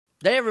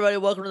Hey everybody,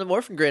 welcome to the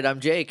Morphin Grid.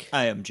 I'm Jake.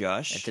 I am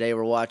Josh. And today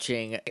we're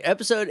watching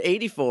episode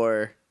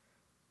 84,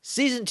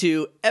 season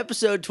 2,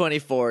 episode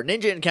 24,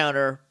 Ninja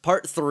Encounter,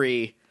 part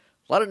 3.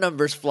 A lot of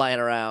numbers flying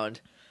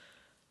around.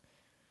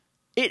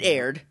 It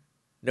aired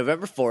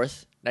November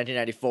 4th,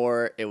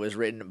 1994. It was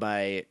written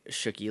by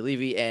Shuki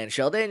Levy and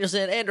Shel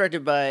Danielson and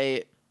directed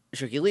by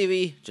Shuki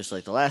Levy, just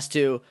like the last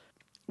two.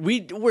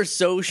 We were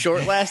so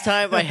short last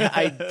time,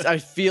 I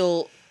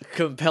feel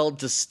compelled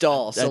to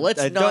stall. So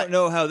I don't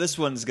know how this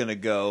one's going to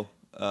go.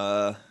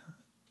 We'll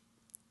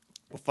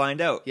find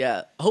out.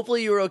 Yeah.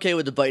 Hopefully you were okay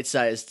with the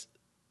bite-sized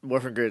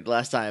Morphin Grid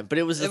last time, but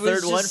it was the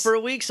third one for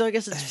a week, so I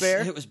guess it's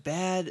fair. It was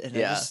bad, and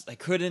yeah. I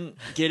couldn't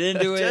get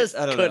into it.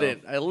 I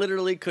couldn't. I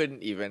literally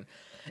couldn't even.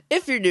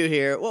 If you're new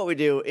here, what we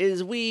do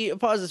is we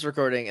pause this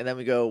recording, and then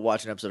we go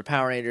watch an episode of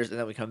Power Rangers, and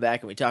then we come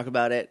back and we talk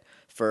about it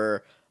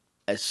for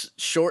as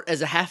short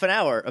as a half an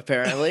hour,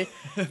 apparently.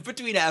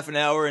 Between half an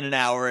hour and an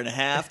hour and a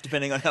half,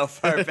 depending on how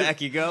far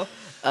back you go.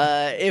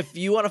 If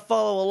you want to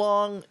follow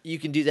along, you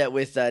can do that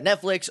with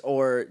Netflix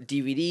or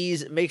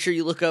DVDs. Make sure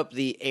you look up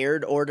the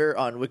aired order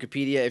on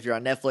Wikipedia if you're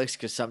on Netflix,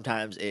 because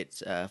sometimes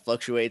it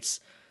fluctuates.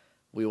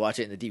 We watch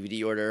it in the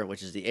DVD order,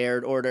 which is the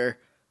aired order.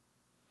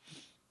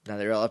 Now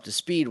they're all up to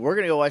speed. We're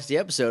going to go watch the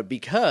episode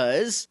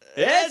because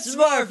it's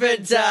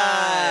Morphin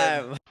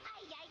time!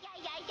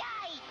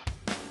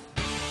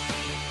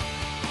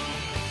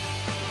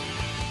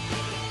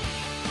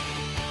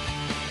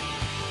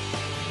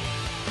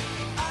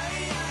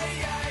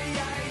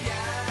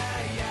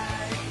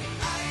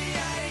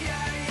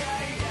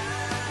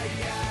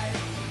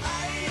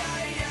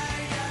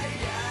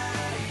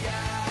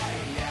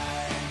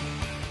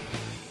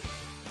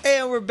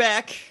 And we're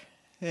back,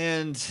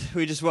 and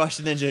we just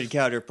watched Ninja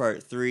Encounter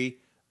Part 3.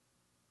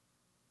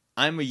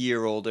 I'm a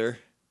year older.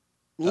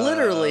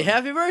 Literally,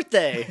 happy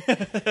birthday!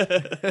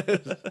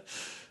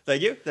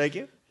 Thank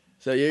you.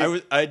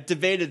 So I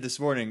debated this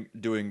morning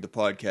doing the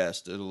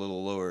podcast at a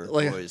little lower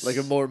voice. Like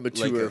a more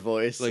mature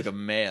voice. Like a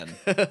man.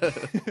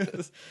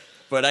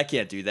 But I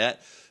can't do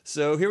that.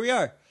 So here we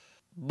are.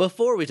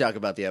 Before we talk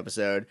about the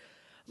episode,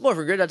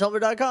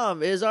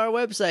 morphingrid.tumblr.com is our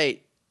website.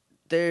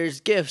 There's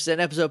GIFs and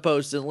episode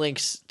posts and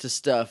links to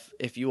stuff.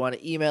 If you want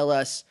to email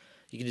us,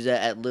 you can do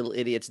that at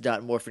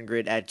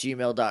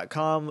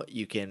littleidiots.morphingrid@gmail.com.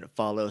 You can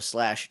follow /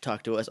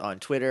 talk to us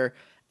on Twitter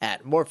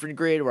at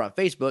MorphinGrid. We're on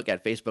Facebook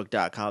at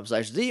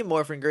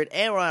facebook.com/TheMorphinGrid.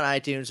 And we're on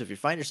iTunes. So if you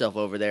find yourself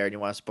over there and you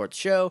want to support the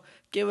show,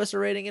 give us a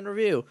rating and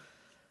review.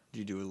 Did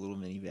you do a little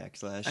mini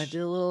backslash? I did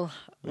a little.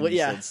 Well,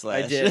 yeah,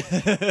 I did.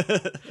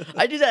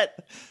 I do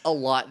that a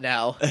lot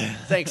now.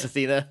 Thanks,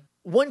 Athena.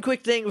 One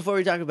quick thing before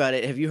we talk about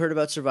it. Have you heard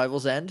about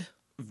Survival's End?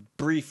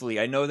 Briefly.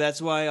 I know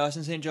that's why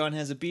Austin St. John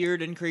has a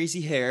beard and crazy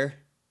hair.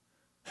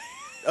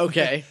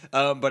 Okay.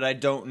 But I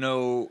don't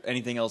know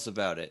anything else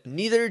about it.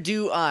 Neither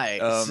do I.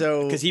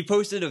 Because he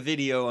posted a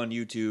video on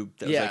YouTube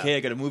that was like, hey,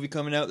 I got a movie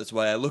coming out. That's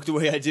why I look the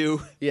way I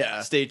do.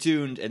 Yeah. Stay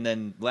tuned. And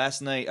then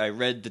last night I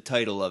read the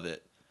title of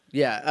it.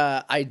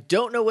 Yeah. I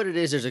don't know what it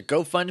is. There's a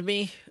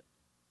GoFundMe,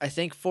 I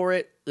think, for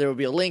it. There will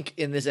be a link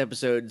in this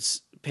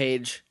episode's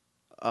page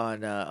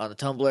on the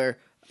Tumblr.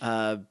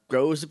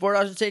 Go support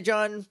Austin St.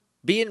 John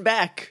being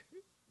back,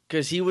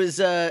 because he was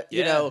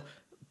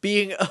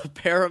being a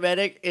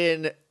paramedic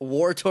in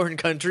war-torn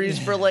countries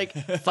for like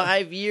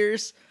 5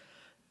 years.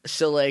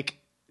 So like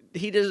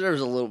he deserves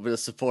a little bit of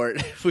support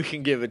if we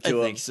can give it to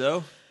him. I think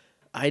so.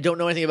 I don't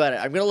know anything about it.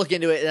 I'm gonna look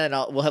into it, and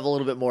then we'll have a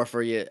little bit more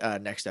for you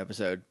next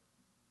episode,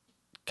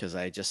 because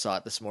I just saw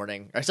it this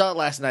morning. I saw it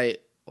last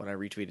night when I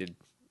retweeted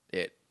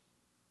it.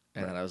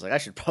 And then I was like, I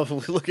should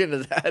probably look into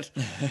that.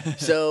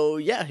 So,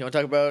 yeah, you want to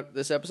talk about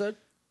this episode?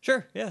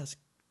 Sure, yeah.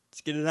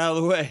 Let's get it out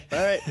of the way.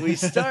 All right, we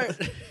start.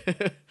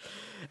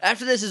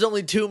 After this is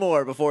only 2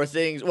 more before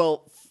things,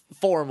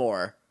 4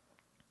 more.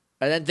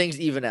 And then things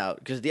even out.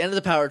 Because at the end of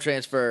the power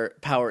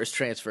is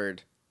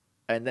transferred.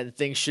 And then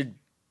things should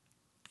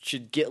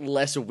get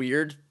less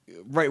weird.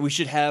 Right, we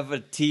should have a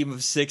team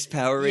of 6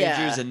 Power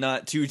Rangers and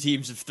not 2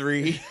 teams of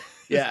 3.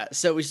 Yeah,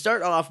 so we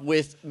start off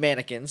with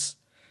mannequins.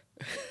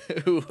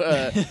 Who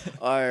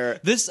are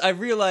this? I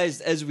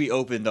realized as we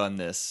opened on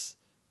this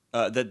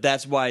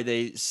that's why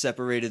they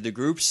separated the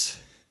groups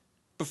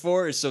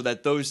before, is so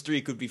that those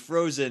 3 could be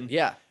frozen.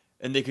 Yeah,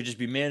 and they could just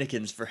be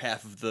mannequins for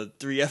half of the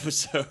 3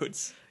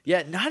 episodes.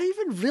 Yeah, not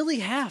even really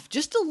half,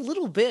 just a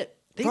little bit.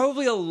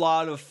 Probably a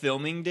lot of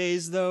filming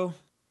days, though.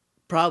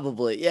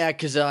 Probably, yeah,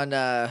 because on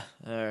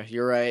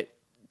you're right.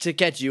 To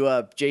catch you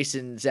up,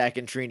 Jason, Zach,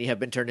 and Trini have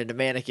been turned into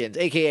mannequins,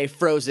 a.k.a.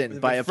 frozen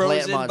by a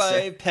plant monster.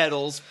 Frozen by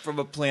petals from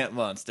a plant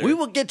monster. We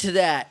will get to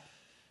that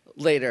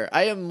later.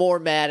 I am more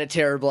mad at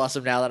Terror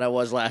Blossom now than I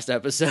was last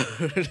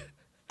episode.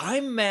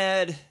 I'm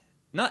mad,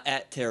 not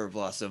at Terror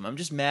Blossom. I'm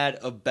just mad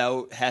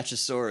about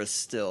Hatchosaurus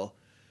still.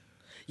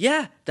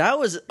 Yeah, that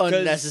was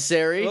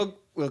unnecessary.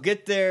 We'll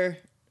get there,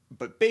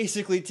 but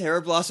basically Terror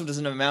Blossom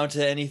doesn't amount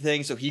to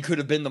anything, so he could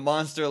have been the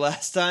monster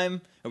last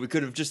time, and we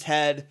could have just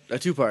had a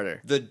 2-parter.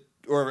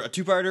 Or a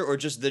 2-parter, or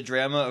just the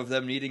drama of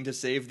them needing to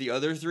save the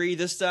other 3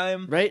 this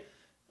time. Right?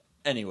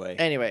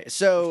 Anyway,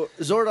 so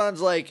Zordon's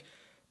like,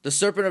 The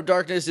Serpent of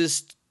Darkness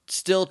is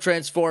still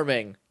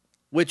transforming,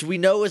 which we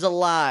know is a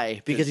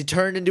lie because he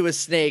turned into a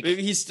snake.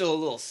 Maybe he's still a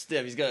little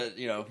stiff. He's got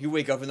to, you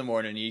wake up in the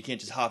morning and you can't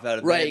just hop out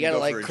of bed. Right, you gotta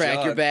and go for a crack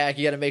your jog. back.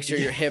 You gotta make sure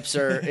your hips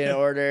are in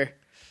order.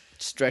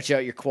 Stretch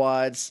out your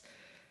quads.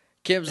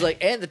 Kim's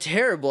like, and the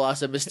Terror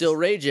Blossom is still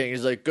raging.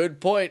 He's like, good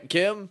point,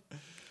 Kim.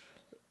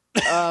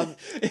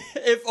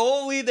 If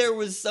only there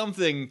was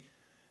something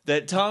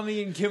that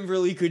Tommy and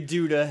Kimberly could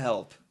do to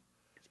help.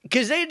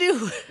 Because they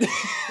do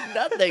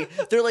nothing.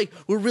 They're like,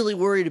 we're really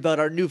worried about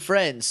our new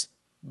friends,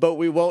 but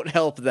we won't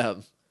help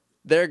them.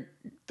 They're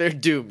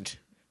doomed.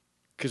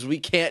 Because we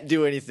can't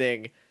do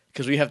anything.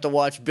 Because we have to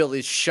watch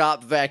Billy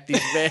shop vac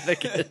these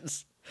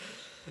mannequins.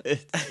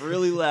 It's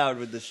really loud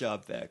with the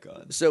shop vac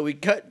on. So we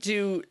cut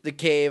to the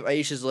cave.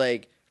 Aisha's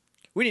like,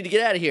 we need to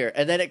get out of here.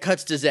 And then it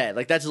cuts to Zed.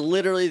 Like, that's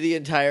literally the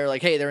entire,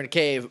 like, hey, they're in a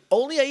cave.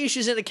 Only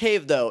Aisha's in a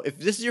cave, though. If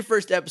this is your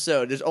first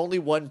episode, there's only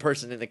one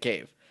person in the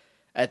cave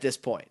at this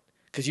point.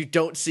 Because you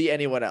don't see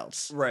anyone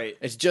else. Right.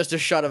 It's just a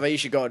shot of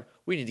Aisha going,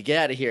 we need to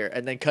get out of here.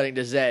 And then cutting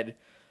to Zed,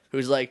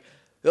 who's like,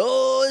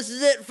 oh, this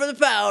is it for the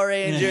Power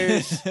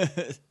Rangers.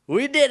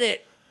 We did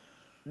it.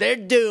 They're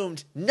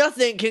doomed.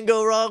 Nothing can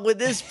go wrong with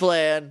this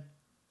plan.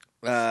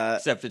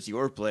 Except it's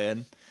your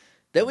plan.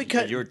 Then we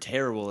cut. You're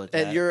terrible at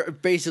that. And you're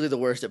basically the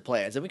worst at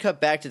plans. Then we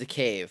cut back to the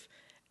cave.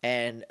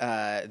 And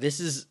this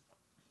is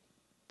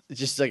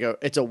just like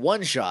it's a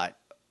one shot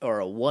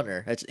or a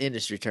oneer. That's an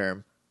industry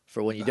term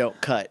for when you don't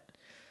cut.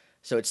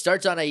 So it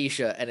starts on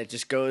Aisha, and it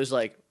just goes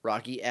like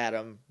Rocky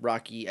Adam,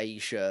 Rocky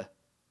Aisha,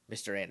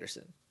 Mr.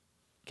 Anderson.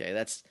 Okay,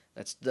 that's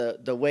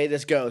the way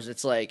this goes.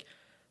 It's like,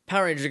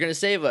 Power Rangers are going to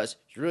save us.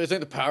 You really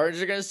think the Power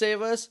Rangers are going to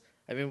save us?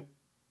 I mean,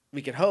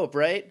 we can hope,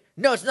 right?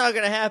 No, it's not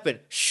going to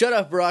happen. Shut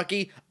up,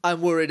 Rocky.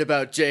 I'm worried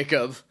about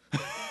Jacob.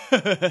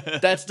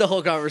 That's the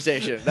whole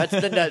conversation. That's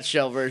the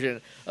nutshell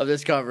version of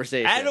this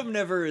conversation. Adam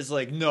never is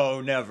like,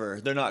 no, never.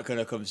 They're not going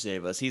to come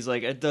save us. He's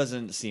like, it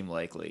doesn't seem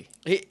likely.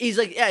 He's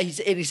like, yeah, and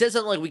he said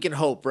something like, we can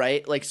hope,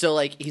 right? Like, so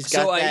like he's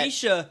got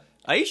that.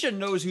 Aisha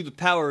knows who the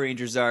Power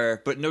Rangers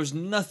are, but knows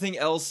nothing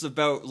else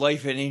about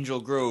life in Angel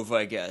Grove,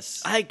 I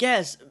guess. I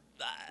guess.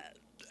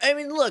 I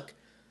mean, look,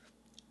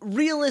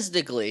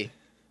 realistically,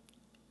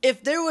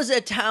 if there was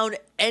a town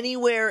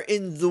anywhere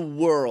in the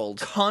world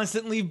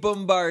Constantly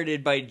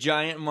bombarded by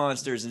giant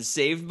monsters and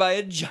saved by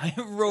a giant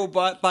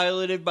robot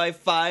piloted by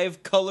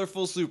 5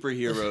 colorful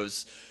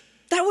superheroes,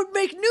 that would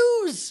make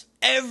news.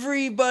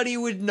 everybody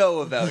would know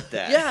about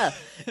that. Yeah,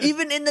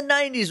 even in the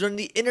 90s when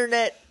the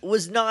internet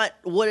was not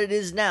what it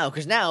is now,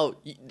 because now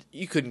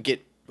you couldn't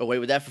get away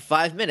with that for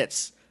 5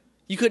 minutes.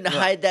 You couldn't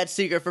hide that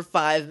secret for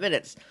 5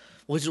 minutes,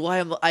 which is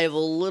why I have a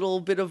little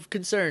bit of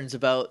concerns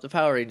about the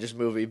Power Rangers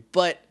movie,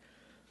 but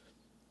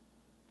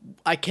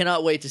I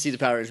cannot wait to see the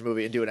Power Rangers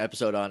movie and do an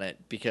episode on it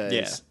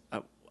because,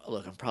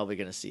 look, I'm probably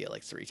going to see it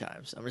like 3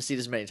 times. I'm going to see it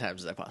as many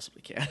times as I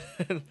possibly can.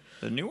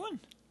 The new one?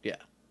 Yeah.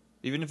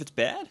 Even if it's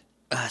bad?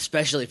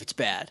 Especially if it's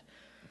bad.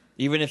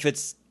 Even if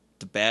it's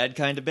the bad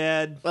kind of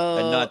bad?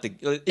 And not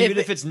the... Even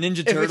if it's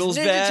Ninja Turtles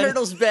if it's Ninja bad?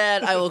 Turtles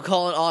bad, I will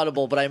call an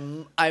audible, but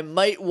I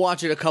might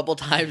watch it a couple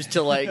times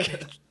to,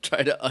 like,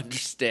 try to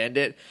understand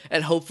it.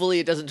 And hopefully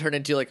it doesn't turn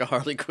into, like, a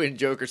Harley Quinn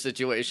Joker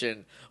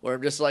situation where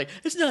I'm just like,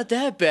 it's not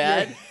that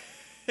bad.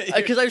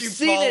 Because I've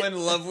seen it. You fall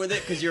in love with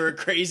it because you're a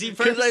crazy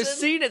person? Because I've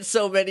seen it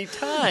so many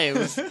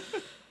times.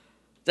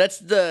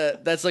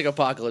 That's like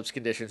apocalypse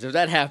conditions. If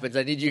that happens,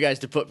 I need you guys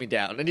to put me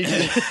down. I need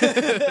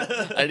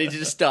you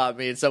to stop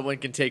me, and someone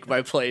can take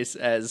my place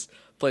as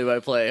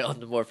play-by-play on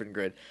the Morphin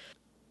Grid.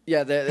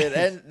 Yeah,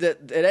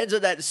 it ends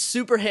with that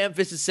super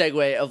ham-fisted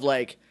segue of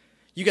like,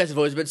 you guys have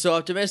always been so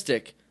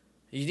optimistic.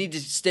 You need to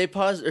stay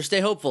positive or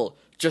stay hopeful.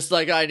 Just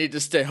like I need to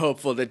stay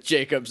hopeful that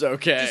Jacob's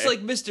okay. Just like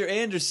Mr.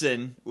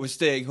 Anderson was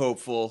staying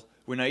hopeful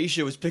when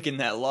Aisha was picking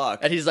that lock.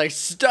 And he's like,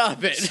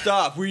 stop it.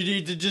 Stop. We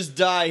need to just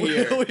die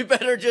here. We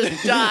better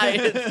just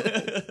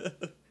die.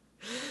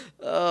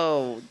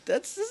 Oh,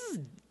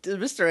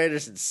 Mr.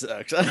 Anderson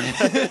sucks.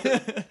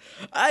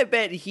 I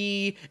bet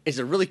he is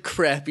a really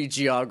crappy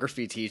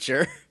geography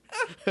teacher.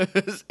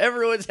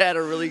 Everyone's had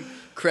a really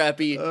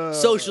crappy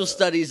social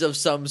studies of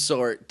some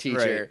sort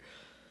teacher.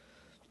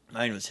 Right.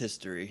 Mine was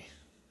history.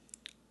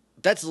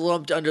 That's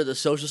lumped under the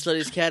social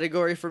studies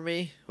category for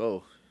me.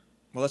 Oh.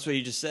 Well, that's what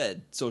you just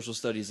said. Social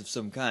studies of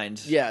some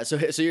kind. Yeah, so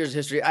here's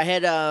history. I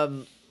had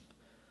my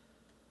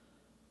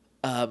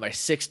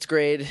 6th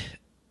grade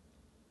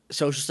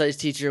social studies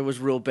teacher was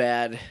real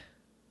bad.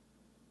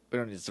 We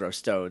don't need to throw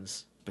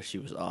stones, but she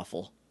was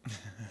awful.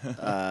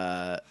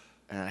 And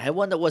I had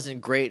one that wasn't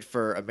great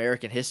for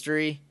American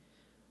history.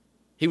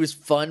 He was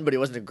fun, but he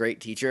wasn't a great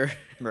teacher.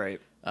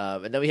 Right.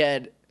 And then we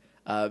had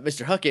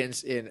Mr.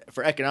 Huckins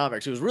for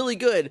economics, who was really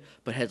good,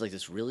 but had like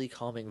this really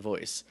calming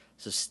voice.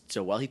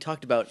 So while he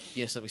talked about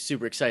something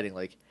super exciting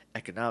like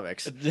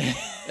economics, it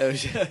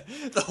was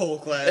the whole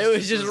class. It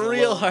was just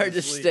real hard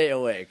to stay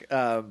awake.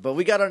 But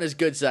we got on his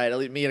good side. At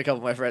least me and a couple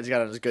of my friends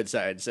got on his good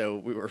side, so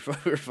we were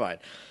fine.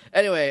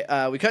 Anyway,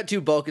 we cut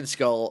to Bulk and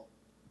Skull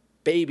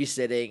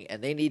babysitting,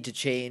 and they need to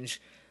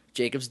change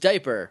Jacob's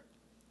diaper.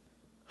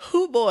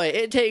 Oh boy,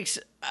 it takes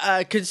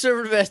a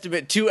conservative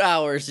estimate 2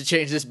 hours to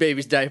change this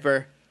baby's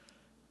diaper.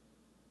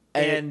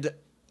 And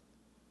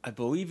I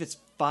believe it's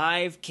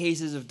 5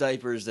 cases of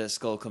diapers that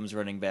Skull comes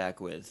running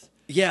back with.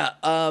 Yeah,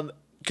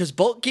 because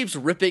Bolt keeps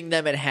ripping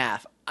them in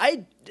half.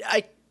 I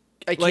can't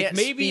Like,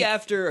 maybe speak-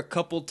 after a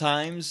couple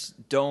times,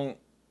 don't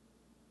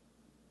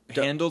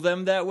handle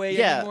them that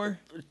way anymore.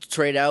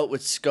 Trade out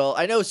with Skull.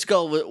 I know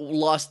Skull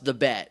lost the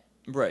bet.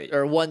 Right.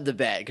 Or won the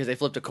bet because they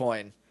flipped a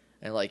coin.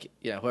 And,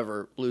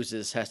 whoever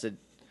loses has to,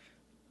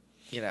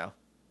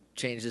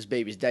 change this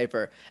baby's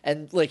diaper.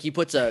 And, he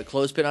puts a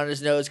clothespin on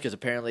his nose because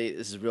apparently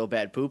this is real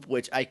bad poop,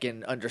 which I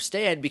can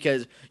understand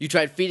because you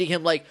tried feeding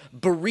him,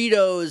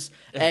 burritos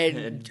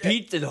and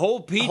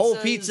whole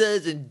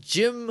pizzas. And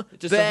gym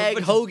Just bag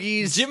a whole bunch of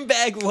hoagies. Gym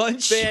bag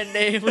lunch. Band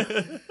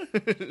name.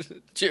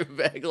 Gym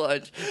bag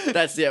lunch.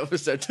 That's the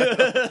episode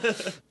title.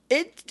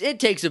 It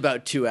takes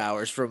about 2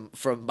 hours from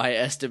my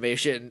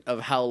estimation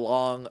of how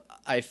long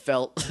I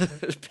felt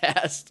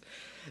passed.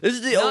 This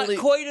is the Not only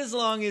quite as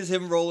long as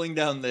him rolling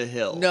down the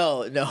hill.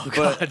 No,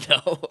 God,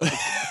 no.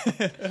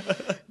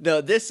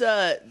 No, this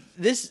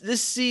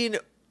scene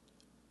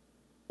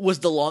was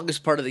the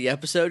longest part of the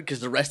episode because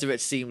the rest of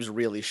it seems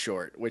really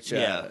short.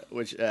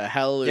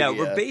 Hallelujah. Yeah,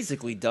 we're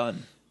basically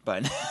done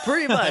by now.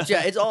 Pretty much,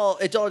 yeah. It's all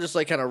just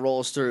kind of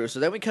rolls through. So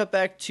then we cut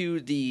back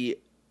to the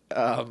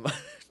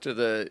to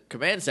the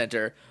command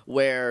center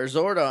where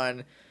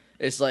Zordon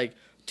is like,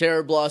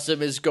 Terror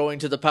Blossom is going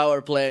to the power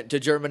plant to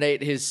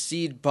germinate his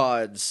seed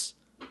pods.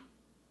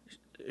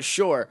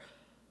 Sure.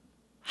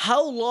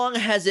 How long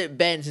has it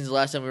been since the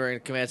last time we were in the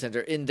command center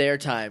in their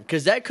time?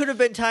 Because that could have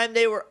been time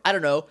they were, I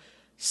don't know,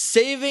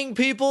 saving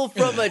people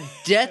from a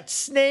death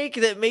snake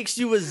that makes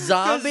you a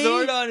zombie?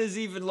 Zordon is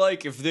even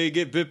like, if they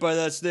get bit by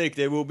that snake,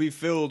 they will be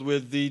filled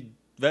with the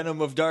venom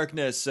of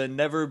darkness and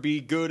never be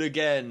good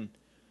again.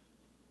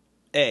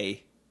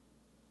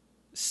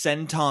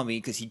 Send Tommy,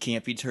 because he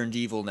can't be turned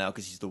evil now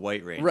because he's the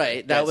White Ranger.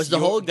 Right, that was the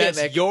whole gimmick.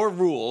 That's your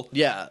rule.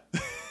 Yeah.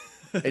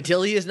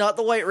 Until he is not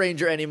the White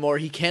Ranger anymore,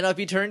 he cannot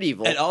be turned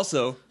evil. And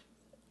also,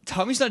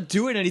 Tommy's not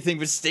doing anything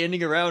but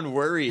standing around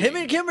worrying. Him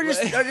and Kim are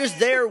just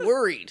there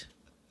worried.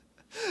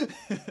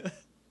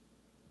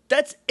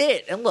 That's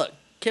it. And look,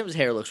 Kim's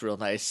hair looks real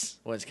nice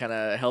when it's kind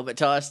of helmet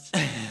tossed.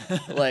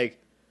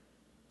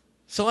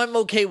 So I'm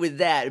okay with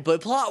that.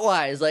 But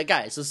plot-wise,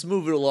 guys, let's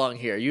move it along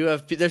here.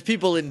 There's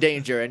people in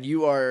danger, and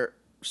you are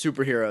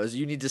superheroes.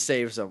 You need to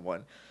save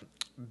someone.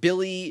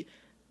 Billy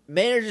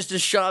manages to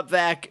shop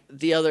back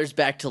the others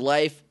back to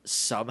life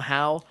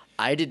somehow.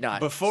 I did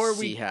not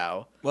see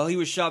how. Well, he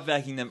was shop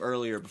vacuuming them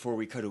earlier before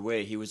we cut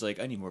away. He was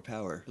like, I need more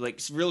power.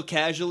 Real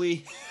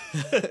casually.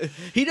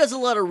 He does a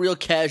lot of real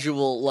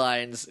casual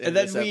lines in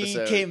this episode. And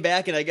then we came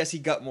back, and I guess he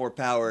got more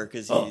power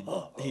because he... Does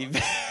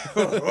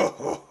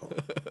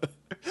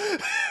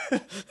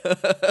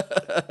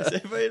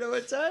anybody know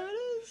what time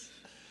it is?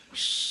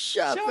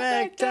 Shop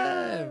vac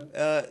time.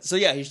 So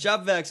yeah, he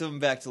shop vacs them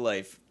back to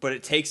life, but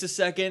it takes a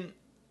second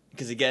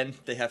because again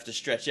they have to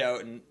stretch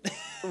out and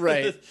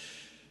right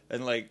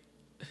and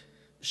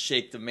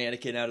shake the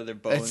mannequin out of their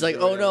bones. It's like,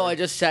 oh no, I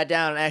just sat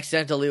down and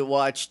accidentally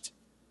watched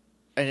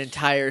an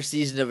entire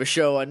season of a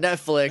show on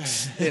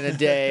Netflix in a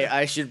day.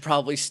 I should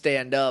probably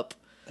stand up.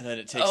 And then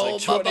it takes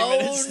 20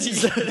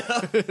 minutes to get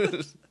up.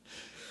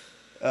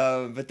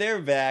 But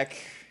they're back.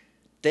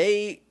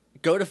 They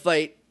go to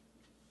fight.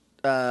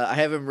 I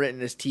have him written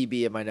as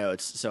TB in my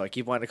notes, so I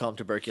keep wanting to call him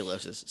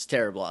tuberculosis. It's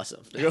Terror Blossom.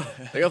 They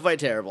go fight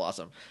Terror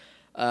Blossom.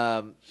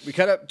 We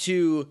cut up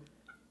to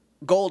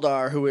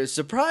Goldar, who is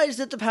surprised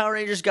that the Power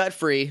Rangers got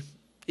free,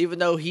 even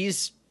though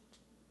he's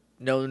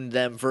known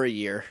them for a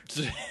year.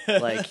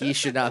 He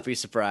should not be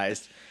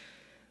surprised.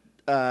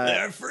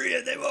 They're free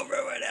and they will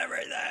ruin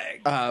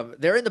everything.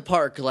 They're in the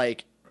park,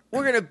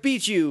 we're gonna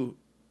beat you,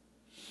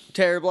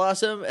 Terror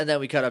Blossom, and then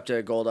we cut up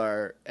to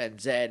Goldar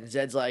and Zed, and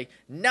Zed's like,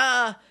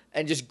 nah,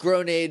 and just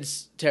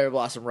grenades Terror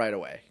Blossom right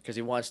away, because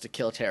he wants to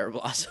kill Terror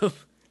Blossom,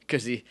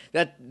 because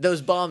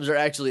those bombs are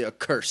actually a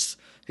curse.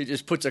 He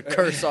just puts a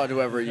curse on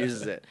whoever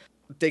uses it.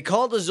 They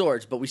call the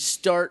Zords, but we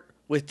start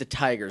with the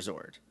Tiger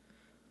Zord.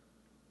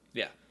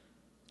 Yeah.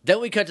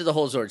 Then we cut to the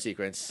whole Zord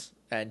sequence,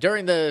 and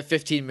during the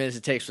 15 minutes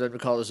it takes for them to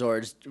call the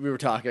Zords, we were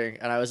talking,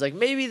 and I was like,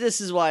 maybe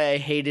this is why I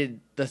hated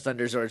the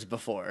Thunder Zords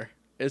before.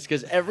 It's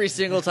because every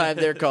single time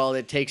they're called,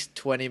 it takes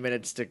 20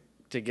 minutes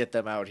to get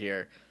them out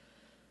here.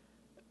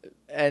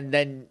 And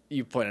then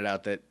you pointed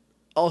out that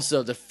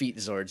also the feet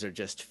Zords are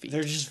just feet.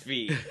 They're just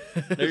feet.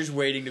 They're just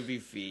waiting to be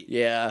feet.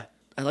 Yeah.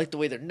 I like the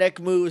way their neck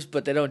moves,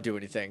 but they don't do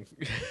anything.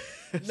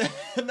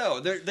 No,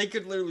 they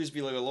could literally just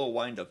be like a little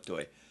wind-up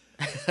toy.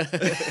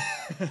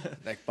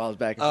 Neck bobs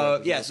back and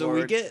forth. Yeah, so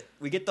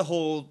we get the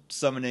whole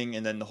summoning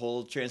and then the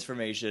whole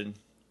transformation.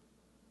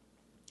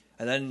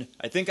 And then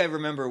I think I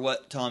remember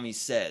what Tommy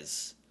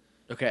says.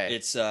 Okay.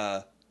 It's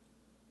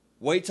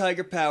White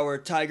Tiger power,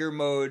 Tiger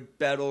mode,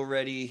 battle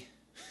ready.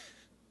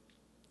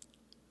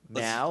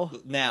 Now?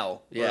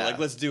 Now. Yeah. Or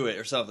let's do it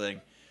or something.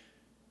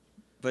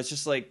 But it's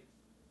just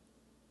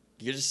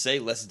You just say,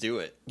 let's do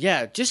it.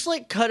 Yeah, just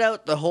like cut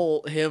out the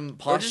whole him Or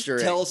posturing.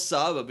 just tell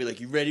Saba, be like,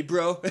 you ready,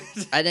 bro?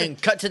 And then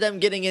cut to them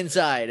getting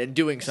inside and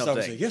doing Saba's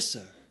something. like, yes,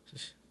 sir.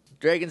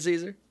 Dragon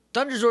Caesar.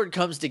 Thunderzord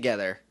comes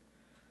together.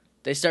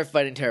 They start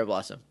fighting Terra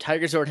Blossom.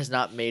 Tiger Zord has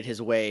not made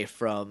his way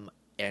from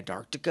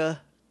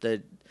Antarctica,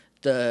 the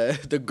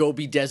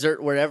Gobi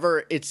Desert,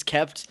 wherever it's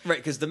kept. Right,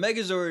 because the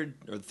Megazord,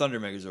 or the Thunder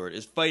Megazord,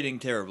 is fighting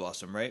Terra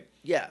Blossom, right?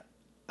 Yeah.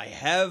 I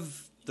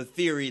have the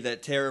theory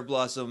that Terra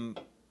Blossom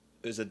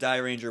is a Die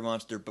Ranger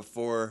monster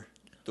before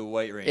the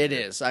White Ranger. It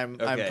is. I'm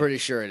pretty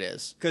sure it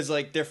is. Because,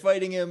 like, they're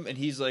fighting him, and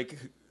he's like,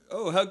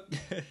 oh, how...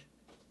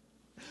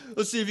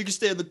 Let's see if you can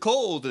stay in the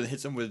cold, and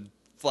hits him with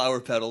flower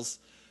petals,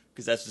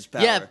 because that's his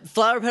power. Yeah,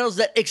 flower petals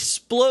that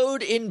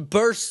explode in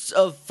bursts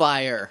of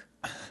fire.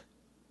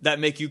 That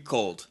make you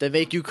cold. That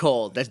make you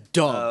cold. That's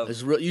dumb.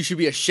 You should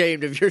be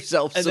ashamed of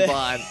yourself,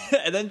 Saban.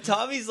 And then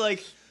Tommy's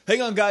like,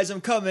 hang on, guys,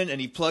 I'm coming,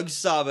 and he plugs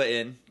Saba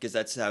in, because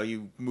that's how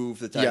you move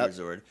the Tiger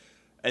Zord.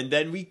 And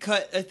then we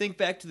cut, I think,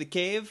 back to the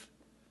cave.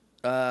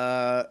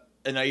 And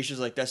Aisha's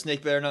like, that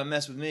snake better not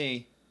mess with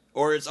me.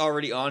 Or it's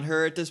already on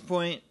her at this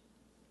point.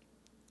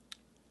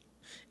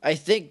 I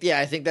think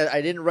that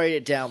I didn't write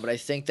it down, but I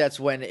think that's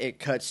when it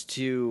cuts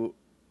to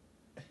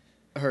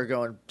her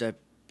going, that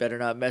better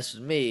not mess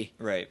with me.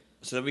 Right.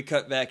 So then we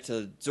cut back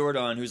to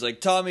Zordon, who's like,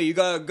 Tommy, you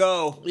gotta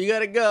go. You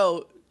gotta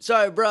go.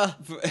 Sorry, bruh.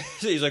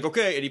 So he's like,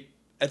 okay. And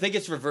I think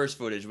it's reverse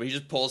footage, but he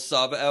just pulls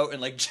Saba out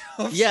and, like,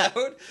 jumps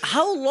out.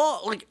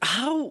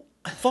 How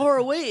far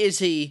away is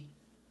he?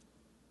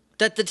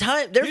 That the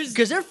time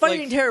because they're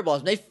fighting Terra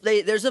Blossom.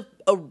 There's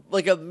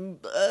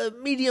a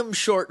medium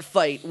short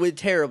fight with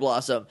Terra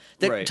Blossom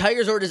that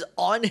Tiger Zord is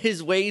on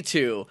his way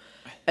to,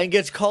 and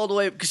gets called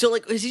away. So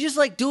like, is he just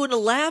like doing a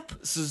lap?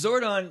 So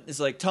Zordon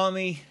is like,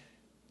 Tommy,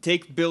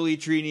 take Billy,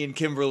 Trini, and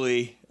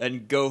Kimberly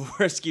and go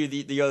rescue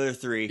the other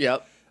three.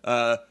 Yep.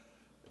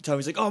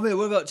 Tommy's like, oh man,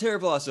 what about Terra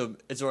Blossom?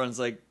 And Zordon's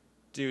like,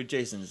 dude,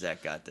 Jason and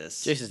Zach got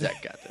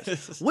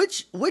this.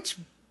 which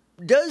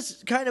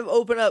does kind of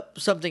open up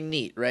something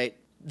neat, right?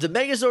 The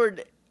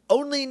Megazord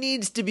only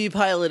needs to be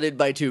piloted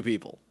by 2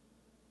 people.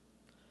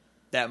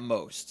 At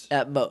most.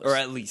 Or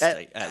at least.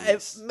 At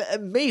least.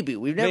 Maybe.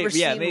 We've never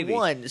seen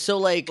one. So,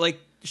 like,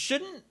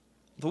 shouldn't...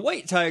 The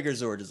White Tiger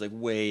Zord is, like,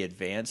 way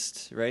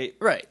advanced, right?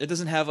 Right. It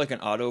doesn't have, like, an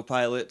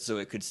autopilot, so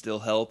it could still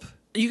help.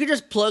 You could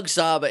just plug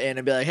Saba in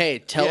and be like, hey,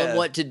 tell him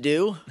what to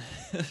do.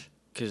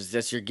 Because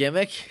that's your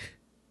gimmick.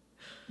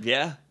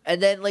 Yeah.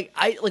 And then,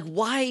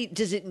 why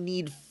does it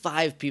need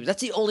 5 people?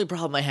 That's the only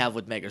problem I have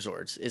with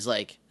Megazords, is,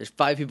 like, there's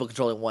 5 people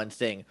controlling one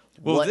thing.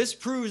 Well, this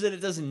proves that it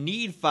doesn't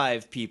need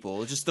 5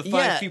 people. It's just the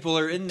 5 people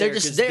are in there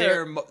because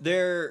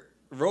their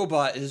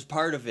robot is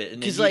part of it,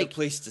 and they need a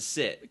place to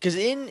sit. Because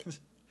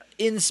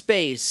in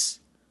space,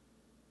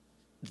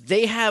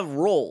 they have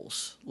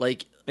roles.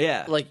 Like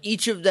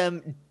each of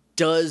them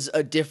does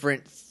a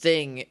different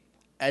thing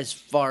as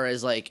far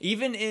as, like...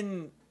 Even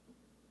in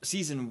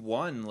Season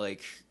 1,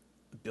 like...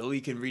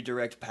 Billy can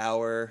redirect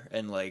power,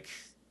 and like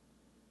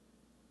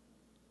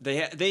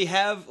they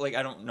have like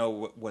I don't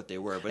know what they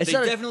were, but they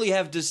definitely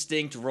have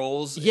distinct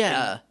roles.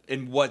 Yeah,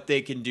 in what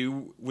they can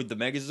do with the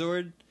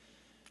Megazord.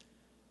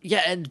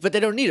 Yeah, but they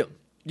don't need them.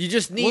 You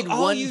just need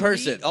one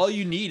person. All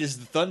you need is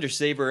the Thunder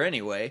Saber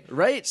anyway,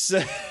 right?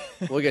 So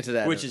we'll get to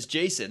that, which is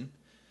Jason.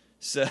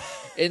 So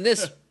in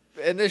this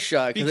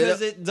shot,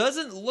 because it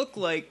doesn't look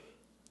like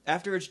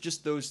after it's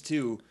just those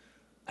 2.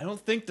 I don't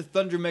think the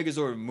Thunder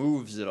Megazord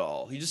moves at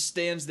all. He just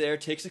stands there,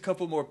 takes a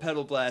couple more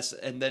petal blasts,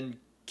 and then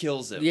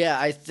kills him. Yeah,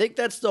 I think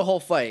that's the whole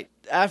fight.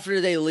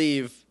 After they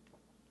leave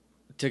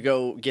to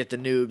go get the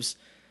noobs,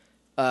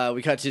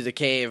 we cut to the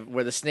cave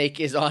where the snake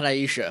is on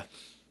Aisha.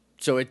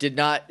 So it did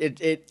not...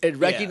 It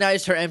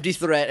recognized her empty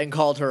threat and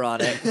called her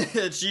on it.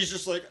 And she's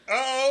just like,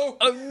 oh!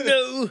 Oh,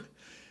 no!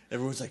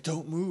 Everyone's like,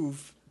 don't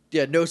move.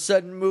 Yeah, no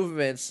sudden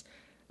movements.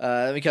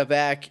 Then we cut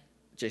back.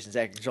 Jason's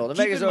acting control of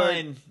the Megazord. Keep in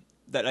mind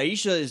that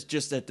Aisha is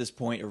just at this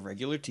point a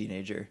regular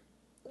teenager.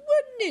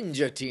 What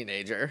ninja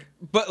teenager?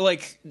 But,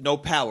 like, no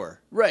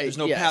power. Right, There's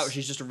no power.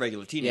 She's just a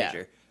regular teenager.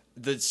 Yeah.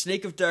 The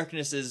Snake of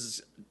Darkness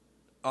is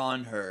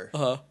on her.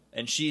 Uh-huh.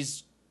 And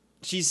she's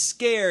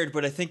scared,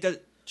 but I think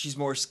that she's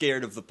more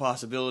scared of the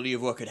possibility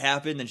of what could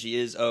happen than she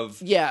is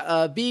of...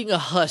 Yeah, being a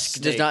husk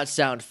Snake. does not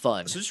sound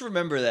fun. So just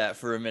remember that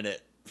for a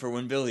minute, for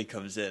when Billy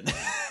comes in.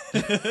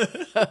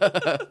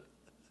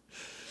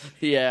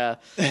 Yeah.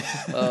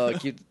 Oh,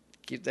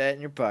 keep that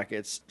in your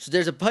pockets. So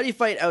there's a putty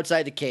fight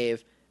outside the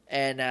cave,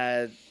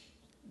 and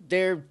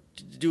they're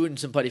doing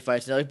some putty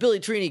fights. And they're like, Billy,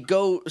 Trini,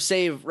 go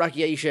save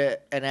Rocky, Aisha,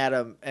 and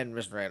Adam, and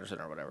Mr.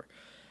 Anderson, or whatever.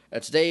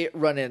 And so they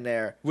run in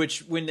there.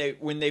 Which, when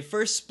they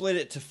first split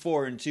it to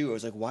 4 and 2, I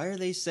was like, why are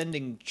they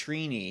sending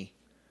Trini?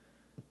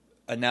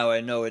 And now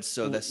I know it's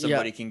so that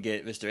somebody can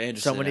get Mr. Anderson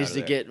Someone needs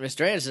to get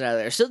Mr. Anderson out of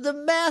there. So the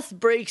math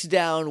breaks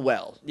down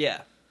well.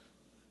 Yeah.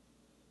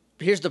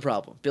 Here's the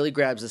problem. Billy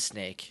grabs the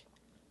snake.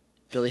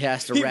 Billy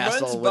has to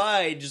wrestle. He runs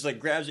by, just like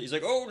grabs it. He's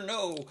like, oh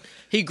no.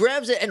 He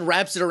grabs it and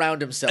wraps it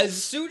around himself.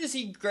 As soon as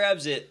he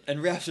grabs it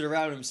and wraps it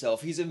around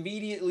himself, he's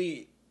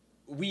immediately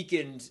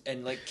weakened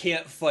and like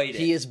can't fight it.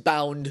 He is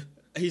bound.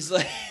 He's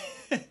like,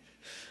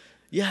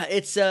 yeah,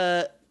 it's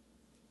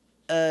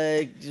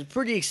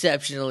pretty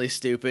exceptionally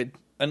stupid.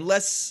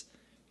 Unless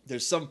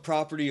there's some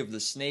property of the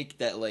snake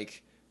that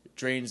like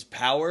drains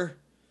power,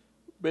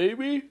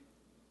 maybe.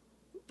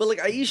 But like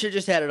Aisha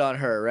just had it on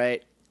her,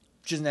 right?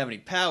 She doesn't have any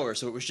power,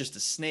 so it was just a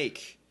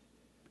snake.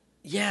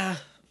 Yeah.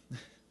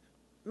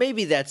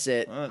 Maybe that's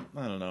it. I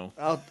don't know.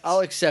 I'll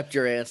accept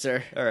your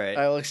answer. All right.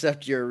 I will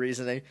accept your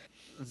reasoning.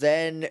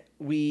 Then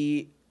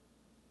they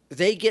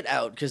get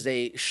out because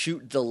they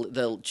shoot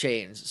the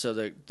chains. So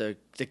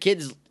the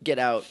kids get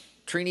out.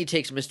 Trini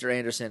takes Mr.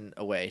 Anderson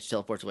away. She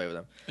teleports away with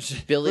him.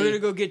 Billy, we're gonna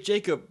go get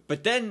Jacob,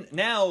 but then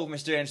now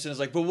Mr. Anderson is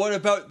like, but what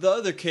about the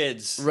other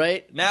kids?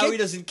 Right now he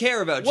doesn't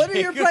care about. What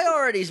Jacob. are your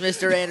priorities,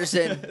 Mr.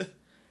 Anderson?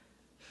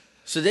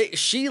 So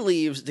she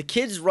leaves. The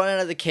kids run out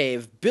of the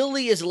cave.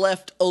 Billy is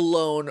left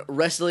alone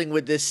wrestling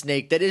with this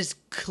snake that is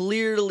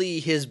clearly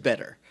his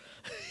better.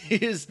 He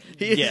is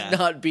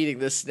not beating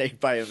this snake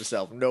by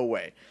himself. No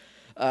way.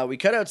 We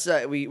cut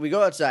outside. We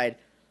go outside.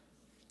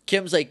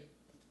 Kim's like,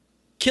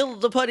 kill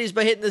the putties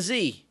by hitting the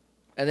Z.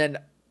 And then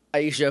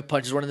Aisha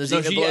punches one of the Z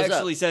and it blows up. She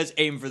actually says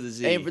aim for the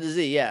Z. Aim for the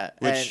Z, yeah.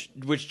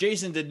 Which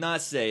Jason did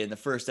not say in the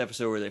first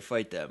episode where they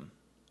fight them.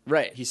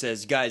 Right. He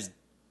says, guys,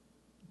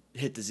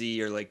 hit the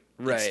Z or like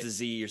it's the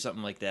Z or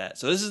something like that.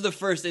 So this is the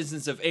first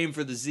instance of aim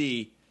for the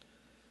Z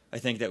I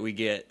think that we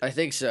get. I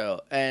think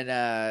so.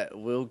 And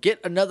we'll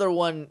get another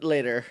one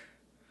later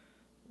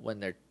when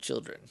they're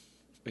children.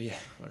 Yeah.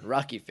 When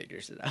Rocky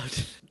figures it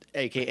out.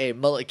 A.K.A.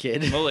 Mullet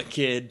Kid. Mullet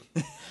Kid.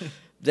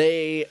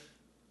 They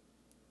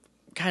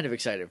kind of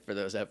excited for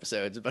those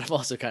episodes, but I'm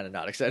also kind of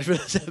not excited for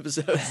those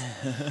episodes.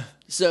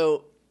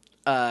 So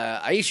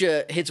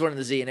Aisha hits one of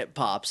the Z and it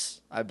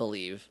pops, I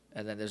believe.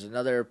 And then there's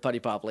another putty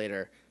pop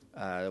later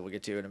that we'll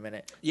get to in a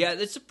minute. Yeah,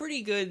 it's a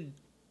pretty good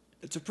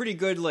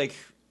like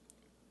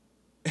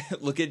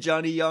look at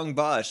Johnny Young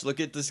Bosch. Look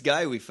at this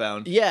guy we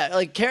found. Yeah,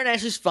 like Karen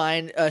Ashley's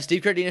fine.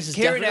 Steve Cardenas is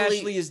Karen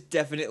Ashley is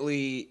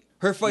definitely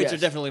her fights are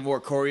definitely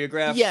more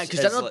choreographed. Yeah,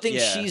 because I don't think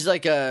she's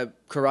like a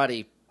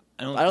karate.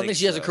 I don't think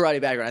she has a karate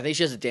background. I think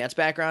she has a dance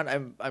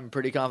background. I'm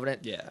pretty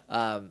confident. Yeah.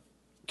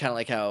 Kind of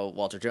like how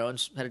Walter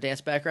Jones had a dance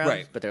background.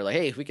 Right. But they're like,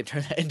 hey, if we can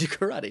turn that into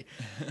karate.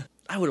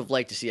 I would have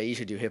liked to see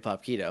Aisha do hip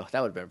hop keto.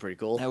 That would have been pretty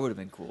cool. That would have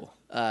been cool.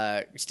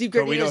 Steve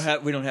Cardenas.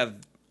 But we don't have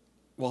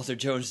Walter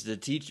Jones to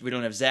teach. We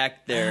don't have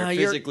Zach there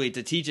physically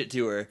to teach it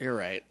to her. You're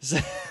right.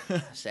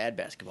 Sad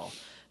basketball.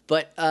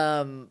 But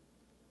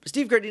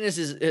Steve Cardenas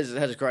has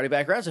a karate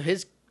background, so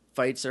his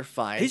fights are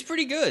fine. He's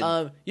pretty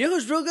good. You know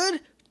who's real good?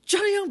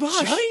 Johnny Young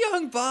Bosch. Johnny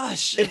Young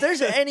Bosch. If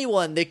there's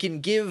anyone that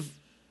can give,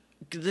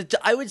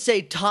 I would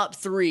say top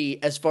 3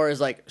 as far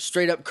as like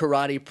straight up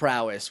karate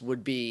prowess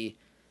would be,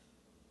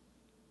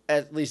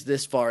 at least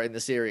this far in the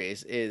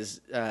series,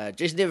 is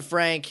Jason David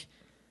Frank.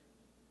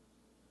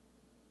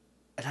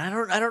 And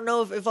I don't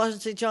know if Austin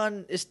St.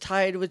 John is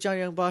tied with Johnny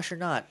Young Bosch or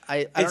not.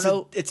 I don't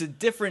know. It's a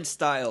different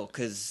style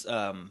because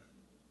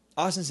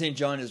Austin St.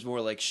 John is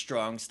more like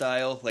strong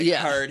style, like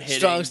hard hitting,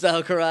 strong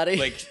style karate,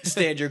 like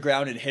stand your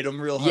ground and hit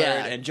them real hard.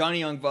 Yeah. And Johnny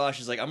Young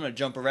Bosch is like, I'm gonna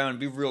jump around and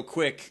be real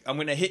quick. I'm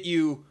gonna hit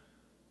you,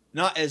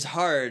 not as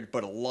hard,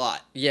 but a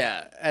lot.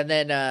 Yeah, and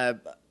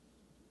then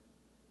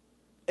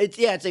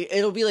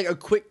it'll be like a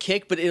quick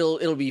kick, but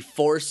it'll be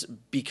force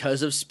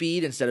because of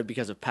speed instead of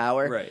because of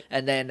power. Right.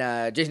 And then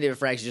Jason David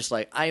Frank's just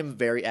like, I am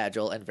very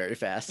agile and very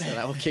fast, and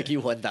I will kick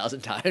you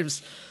 1,000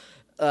 times.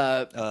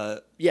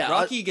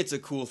 Rocky gets a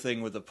cool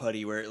thing with the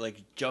putty where it like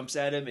jumps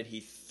at him and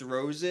he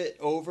throws it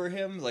over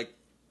him, like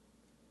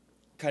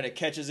kind of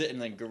catches it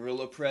and then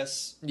gorilla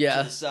press to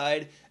the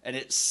side, and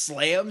it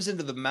slams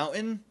into the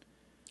mountain.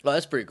 Oh,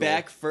 that's pretty cool.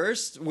 Back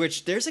first,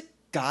 which there's a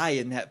guy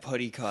in that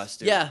putty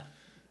costume. Yeah.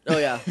 Oh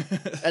yeah.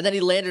 And then he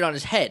landed on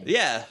his head.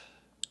 Yeah.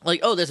 Like,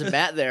 oh, there's a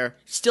mat there.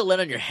 Still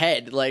land on your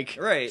head. Like,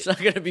 right. It's not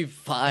gonna be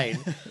fine.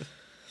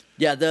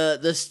 Yeah,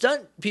 the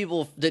stunt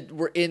people that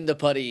were in the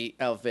putty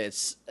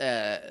outfits,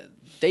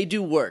 they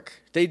do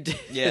work. They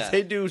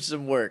do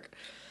some work.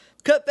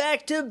 Cut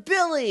back to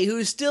Billy,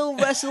 who's still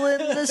wrestling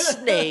the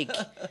snake,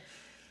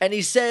 and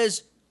he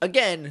says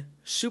again,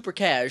 super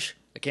cash,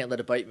 I can't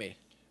let it bite me.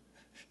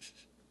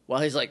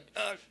 While he's like,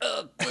 I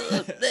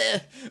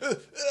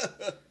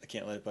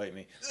can't let it bite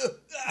me.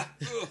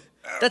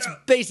 That's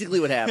basically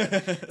what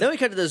happened. Then we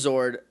cut to the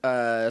Zord.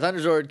 Thunder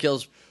Zord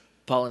kills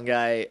Pollen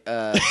Guy.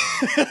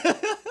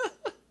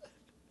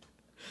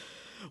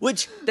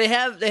 Which they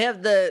have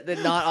the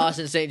not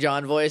Austin St.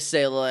 John voice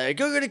say like,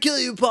 "I'm gonna kill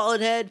you,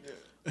 Pollen Head."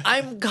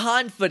 I'm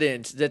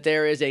confident that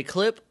there is a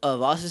clip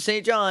of Austin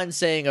St. John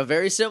saying a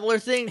very similar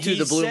thing to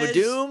the Bloom of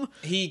Doom.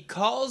 He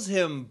calls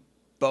him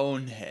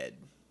Bonehead.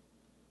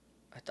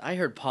 I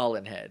heard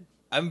Pollen Head.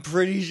 I'm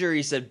pretty sure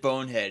he said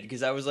Bonehead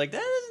because I was like, that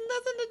has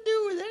nothing to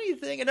do with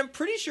anything. And I'm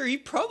pretty sure he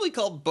probably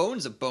called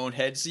Bones a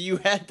bonehead, so you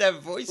had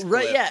that voice clip.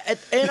 Right, yeah.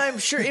 And I'm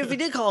sure if he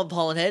did call him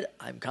Pollen Head,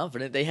 I'm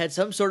confident they had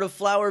some sort of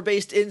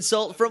flower-based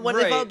insult from when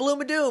they fought Bloom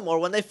of Doom or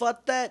when they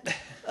fought that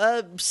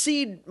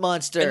seed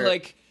monster. And,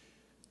 like,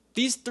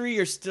 These three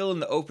are still in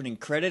the opening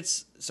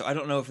credits, so I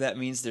don't know if that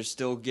means they're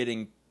still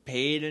getting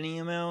paid any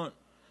amount.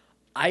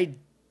 I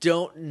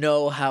don't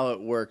know how it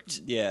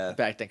worked Yeah.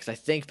 back then, because I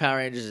think Power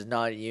Rangers is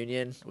not a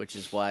union, which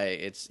is why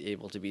it's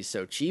able to be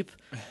so cheap.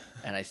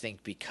 And I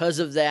think because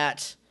of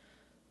that,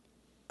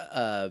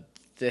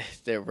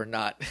 there were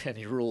not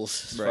any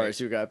rules as far as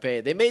who got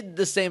paid. They made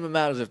the same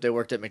amount as if they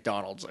worked at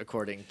McDonald's,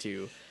 according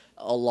to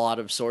a lot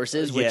of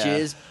sources, which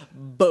is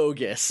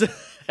bogus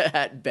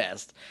at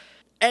best.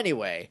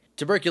 Anyway,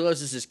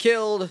 Tuberculosis is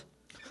killed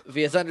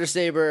via Thunder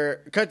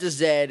Saber, cut to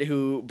Zed,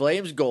 who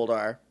blames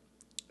Goldar,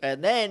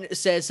 and then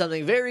says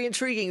something very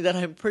intriguing that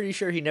I'm pretty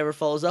sure he never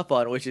follows up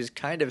on, which is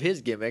kind of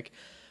his gimmick,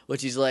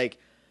 which he's like,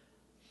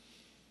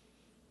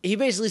 he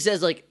basically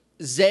says, like,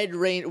 Zed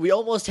we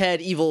almost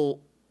had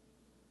evil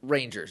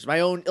Rangers,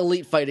 my own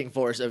elite fighting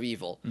force of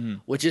evil,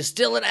 which is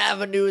still an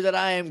avenue that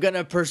I am going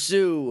to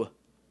pursue.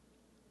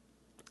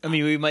 I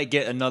mean, we might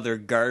get another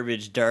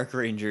garbage Dark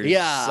Rangers.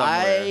 Yeah,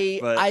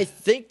 somewhere, I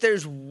think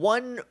there's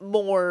one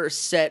more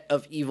set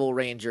of evil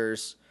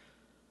Rangers,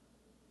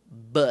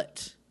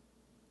 but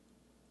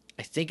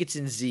I think it's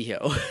in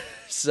Zeo.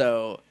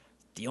 So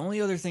the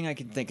only other thing I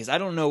can think is I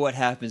don't know what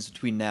happens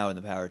between now and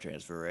the power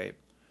transfer, right?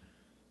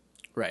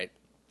 Right.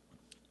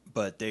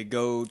 But they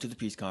go to the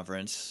peace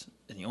conference,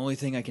 and the only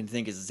thing I can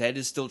think is Zed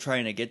is still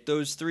trying to get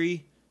those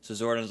three. So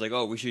Zordon's like,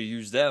 oh, we should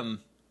use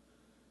them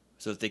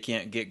so that they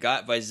can't get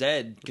got by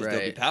Zed, because they'll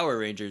be Power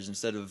Rangers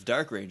instead of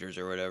Dark Rangers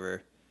or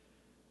whatever.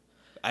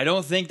 I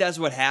don't think that's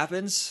what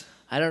happens.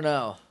 I don't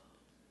know.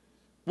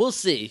 We'll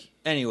see.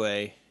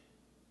 Anyway,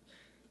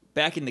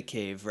 back in the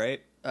cave,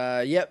 right?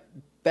 Yep.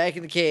 Back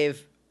in the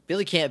cave.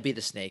 Billy can't beat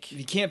the snake.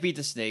 He can't beat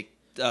the snake.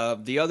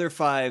 The other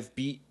five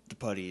beat the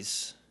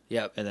putties.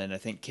 Yep. And then I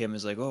think Kim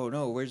is like, oh,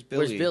 no, where's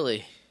Billy? Where's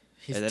Billy?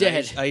 He's and then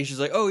dead. Aisha's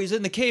like, oh, he's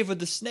in the cave with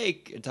the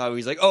snake. And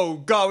Tommy's like, oh,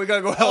 God, we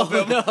gotta go help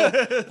him. No.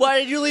 Why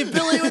did you leave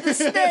Billy with the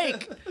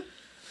snake?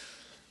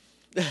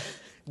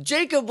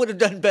 Jacob would have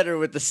done better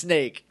with the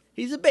snake.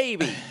 He's a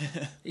baby.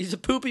 He's a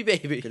poopy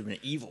baby. Could have been an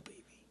evil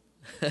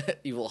baby.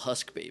 Evil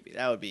husk baby.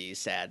 That would be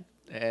sad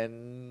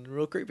and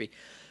real creepy.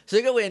 So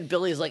they go in.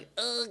 Billy's like,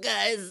 oh,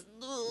 guys,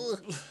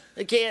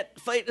 I can't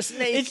fight a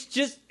snake.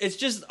 It's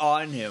just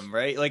on him,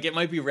 right? Like, it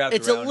might be wrapped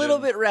It's around a little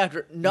him. bit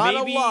wrapped. Not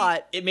a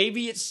lot.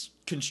 Maybe it's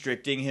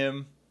constricting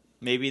him.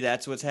 Maybe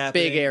that's what's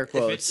happening. Big air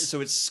quotes. So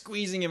it's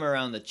squeezing him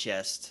around the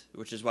chest,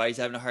 which is why he's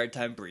having a hard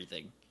time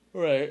breathing.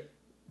 Right.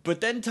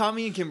 But then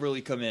Tommy and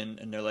Kimberly come in,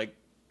 and they're like,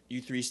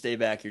 you three stay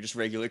back. You're just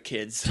regular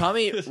kids.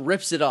 Tommy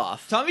rips it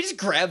off. Tommy just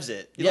grabs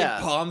it. He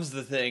like palms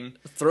the thing.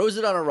 Throws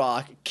it on a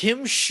rock.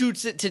 Kim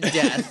shoots it to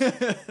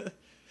death.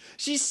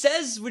 She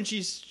says when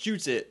she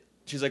shoots it,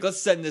 she's like,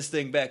 let's send this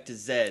thing back to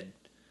Zed.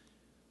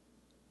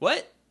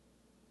 What?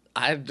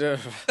 No,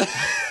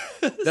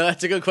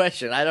 that's a good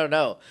question. I don't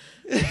know.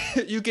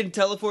 You can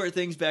teleport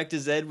things back to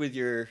Zed with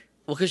your...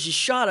 Well, because she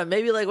shot him.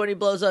 Maybe like when he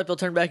blows up, he'll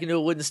turn back into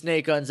a wooden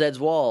snake on Zed's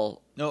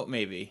wall. No,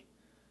 maybe.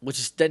 Which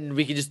is then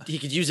he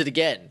could use it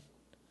again.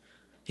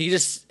 He could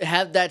just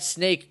have that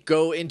snake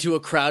go into a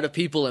crowd of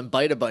people and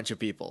bite a bunch of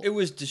people. It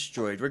was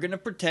destroyed. We're going to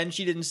pretend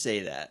she didn't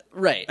say that.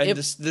 Right. And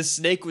the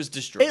snake was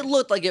destroyed. It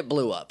looked like it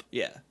blew up.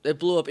 Yeah. It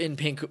blew up in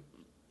pink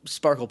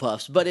Sparkle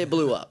Puffs, but it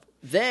blew up.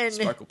 Then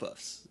Sparkle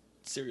Puffs.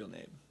 Cereal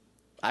name.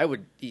 I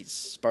would eat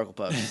Sparkle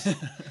Puffs.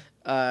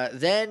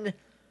 Then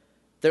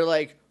they're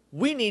like,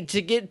 we need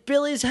to get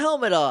Billy's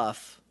helmet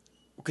off.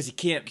 Because he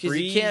can't breathe. Because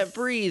he can't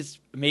breathe.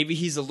 Maybe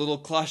he's a little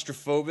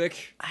claustrophobic.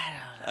 I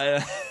don't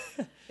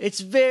know. It's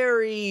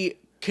very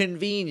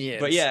convenient.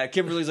 But yeah,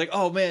 Kimberly's like,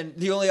 oh man,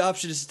 the only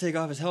option is to take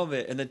off his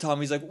helmet. And then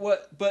Tommy's like,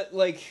 what? But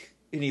like,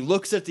 and he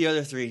looks at the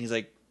other three and he's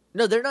like,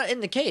 no, they're not in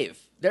the cave.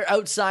 They're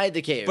outside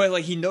the cave. But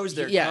like, he knows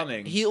they're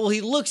coming. He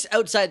looks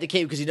outside the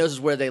cave because he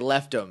knows where they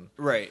left him.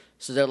 Right.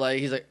 So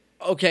he's like,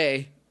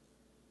 okay,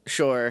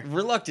 sure.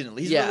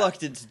 Reluctantly. He's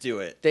reluctant to do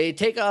it. They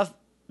take off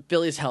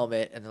Billy's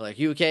helmet and they're like,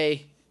 you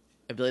okay?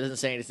 And Billy doesn't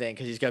say anything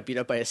because he's got beat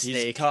up by a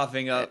snake. He's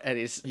coughing up. And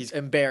he's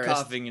embarrassed.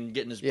 Coughing and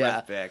getting his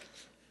breath back.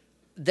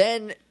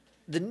 Then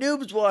the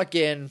noobs walk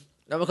in. I'm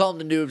going to call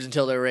them the noobs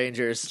until they're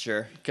Rangers.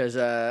 Sure. Because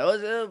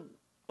I'll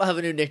have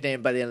a new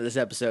nickname by the end of this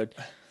episode.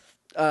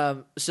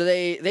 So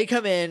they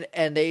come in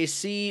and they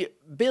see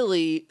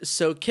Billy.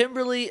 So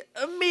Kimberly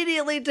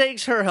immediately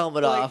takes her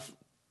helmet off.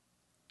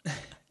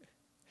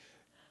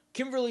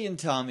 Kimberly and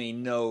Tommy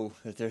know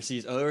that there's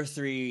these other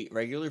three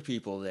regular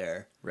people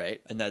there.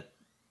 Right. And that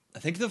I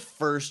think the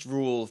first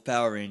rule of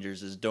Power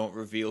Rangers is don't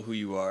reveal who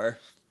you are.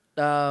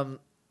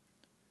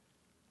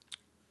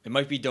 It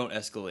might be don't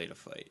escalate a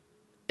fight.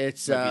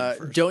 It's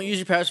don't use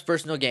your powers for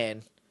personal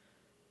gain.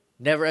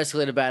 Never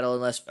escalate a battle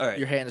unless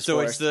your hand is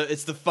forced. So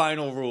it's the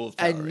final rule of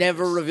Power Rangers. And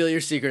never reveal your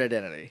secret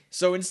identity.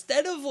 So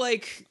instead of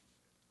like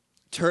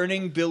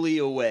turning Billy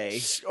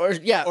away,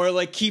 or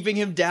like keeping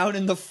him down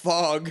in the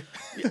fog,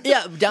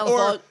 down the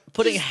fog,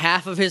 putting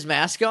half of his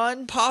mask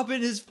on,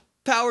 popping his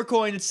power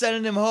coin and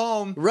sending him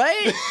home,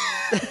 right?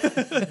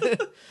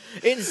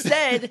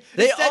 Instead,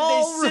 they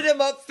sit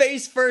him up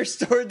face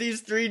first toward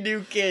these three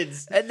new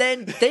kids, and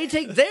then they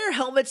take their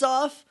helmets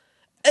off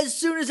as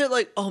soon as they're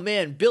like, oh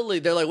man, Billy,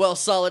 they're like, well,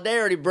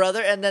 solidarity,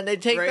 brother, and then they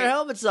take their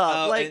helmets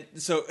off.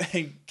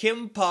 And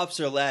Kim pops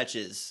her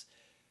latches,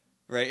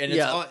 right?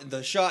 And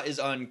the shot is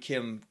on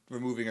Kim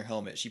removing her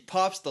helmet. She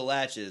pops the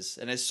latches,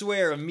 and I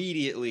swear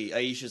immediately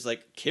Aisha's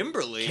like,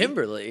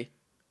 Kimberly?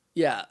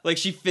 Yeah. Like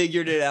she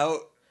figured it out,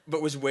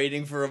 but was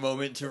waiting for a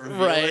moment to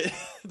reveal it.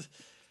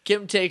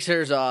 Kim takes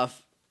hers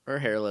off. Her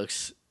hair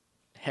looks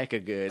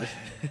hecka good.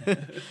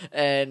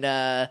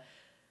 And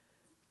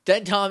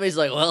then Tommy's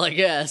like, well, I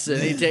guess.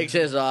 And he takes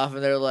his off,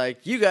 and they're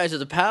like, you guys are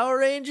the Power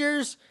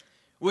Rangers?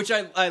 Which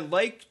I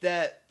like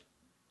that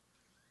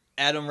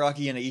Adam,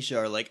 Rocky, and Aisha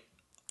are like,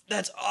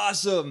 that's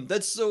awesome.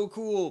 That's so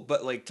cool.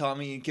 But like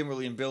Tommy and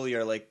Kimberly and Billy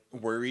are like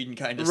worried and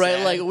kind of sad.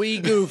 Right, like we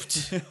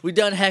goofed. We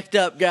done hecked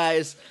up,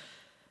 guys.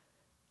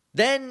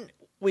 Then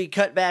we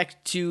cut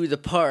back to the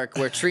park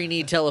where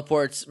Trini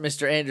teleports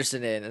Mr.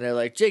 Anderson in. And they're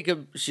like,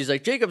 Jacob. She's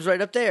like, Jacob's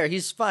right up there.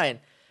 He's fine.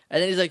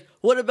 And then he's like,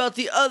 what about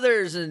the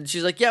others? And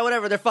she's like, yeah,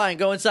 whatever. They're fine.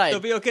 Go inside. They'll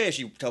be okay.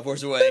 She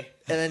teleports away.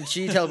 And then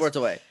she teleports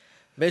away.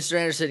 Mr.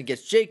 Anderson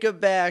gets Jacob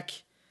back.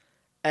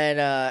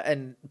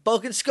 And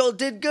Bulk and Skull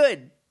did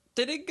good.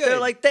 They did good. They're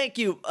like, thank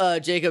you.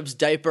 Jacob's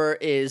diaper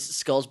is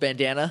Skull's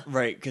bandana.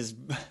 Right, because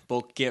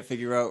Bulk can't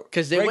figure out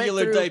they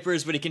regular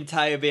diapers, but he can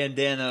tie a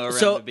bandana around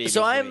the baby's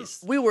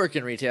waist. We work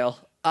in retail.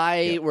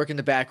 I work in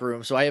the back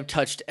room, so I have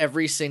touched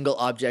every single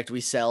object we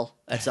sell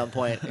at some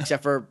point,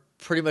 except for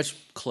pretty much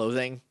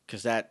clothing,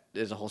 because that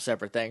is a whole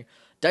separate thing.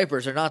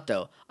 Diapers are not,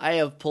 though. I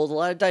have pulled a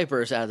lot of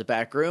diapers out of the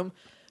back room.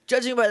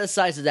 Judging by the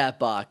size of that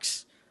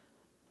box,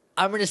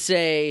 I'm going to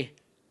say...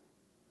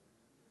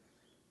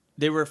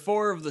 They were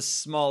 4 of the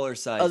smaller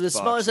size boxes.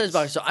 Smaller size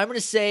boxes. So I'm going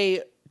to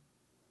say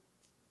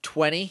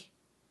 20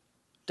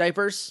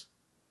 diapers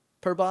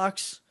per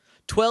box.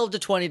 12 to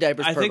 20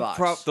 diapers per box.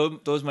 I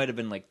think those might have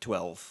been like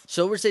 12.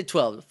 So we're say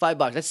 12, 5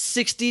 boxes. That's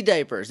 60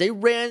 diapers. They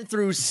ran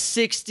through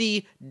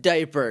 60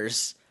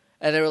 diapers.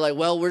 And they were like,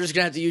 well, we're just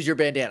going to have to use your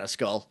bandana,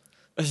 Skull.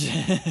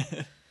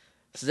 So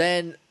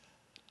then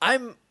I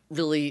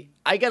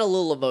got a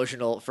little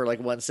emotional for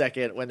like 1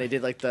 second when they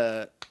did like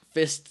the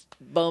fist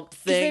bump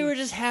thing. They were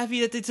just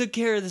happy that they took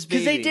care of this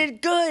baby. Because they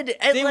did good.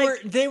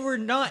 And they were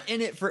not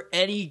in it for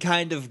any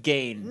kind of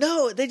gain.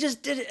 No, they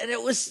just did it. And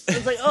it was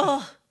like,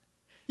 oh,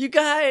 you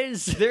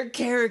guys. Their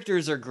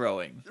characters are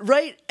growing.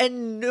 Right?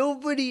 And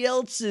nobody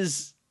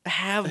else's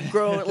have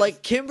grown.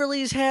 Like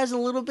Kimberly's has a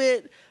little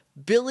bit.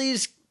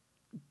 Billy's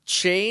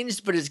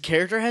changed, but his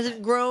character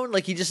hasn't grown.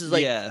 Like he just is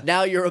like,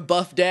 now you're a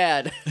buff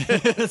dad.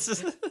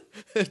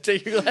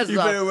 Take your glasses off. You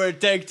better wear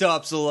tank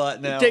tops a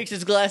lot now. He takes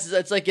his glasses.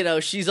 It's like,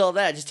 she's all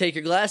that. Just take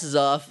your glasses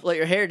off, let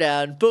your hair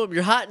down. Boom,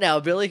 you're hot now,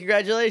 Billy.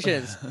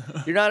 Congratulations.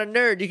 You're not a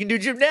nerd. You can do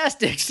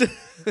gymnastics.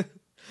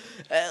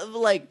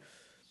 Like,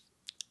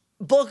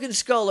 Bulk and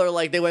Skull are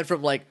like, they went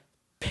from like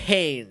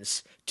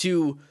pains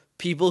to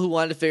people who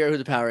wanted to figure out who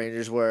the Power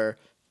Rangers were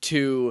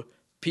to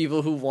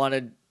people who want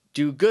to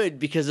do good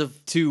because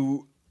of...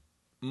 To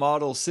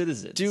model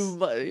citizens.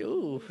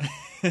 Ooh.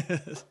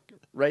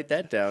 Write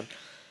that down.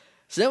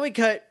 So then we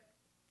cut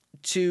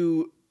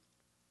to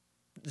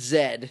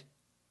Zed,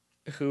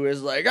 who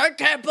is like, I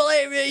can't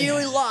believe you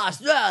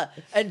lost.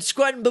 And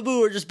Squad and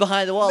Babu are just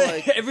behind the wall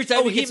like, every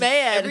time he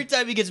mad. Every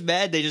time he gets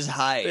mad, they just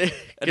hide.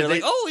 And they're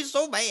like, oh, he's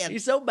so mad.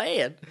 He's so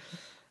mad.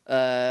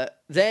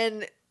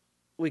 Then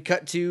we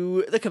cut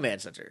to the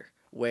command center,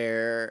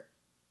 where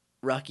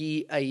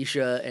Rocky,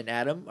 Aisha, and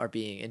Adam are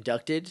being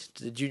inducted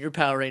to the Junior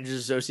Power Rangers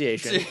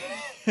Association,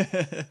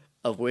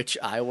 of which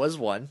I was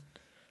one.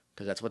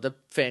 Because that's what the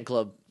fan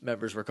club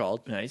members were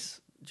called. Nice.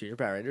 Junior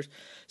Power Rangers.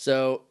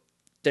 So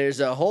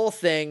there's a whole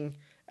thing.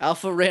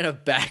 Alpha ran a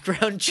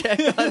background check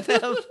on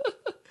them.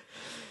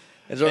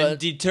 and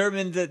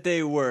determined that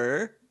they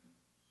were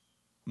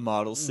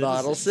model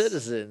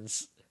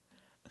citizens.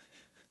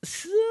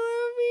 So,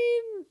 I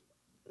mean,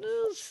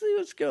 we'll see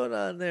what's going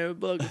on there with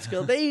Bulk and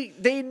Skull.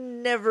 They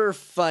never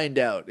find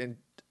out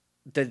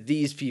that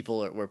these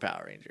people were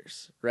Power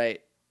Rangers, right?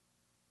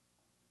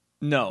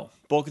 No.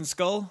 Bulk and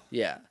Skull?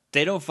 Yeah.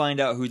 They don't find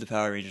out who the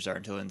Power Rangers are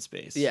until in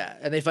space. Yeah,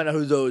 and they find out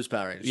who those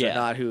Power Rangers are,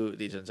 not who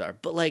these ones are.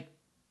 But, like,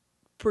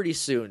 pretty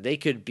soon, they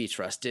could be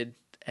trusted,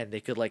 and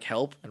they could, like,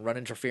 help and run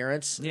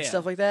interference and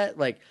stuff like that.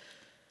 Like,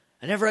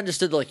 I never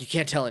understood, like, you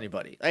can't tell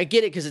anybody. I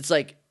get it, because it's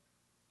like,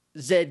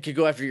 Zed could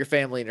go after your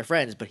family and your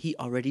friends, but he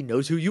already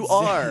knows who you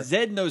are.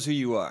 Zed knows who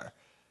you are.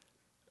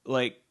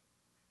 Like,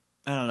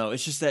 I don't know.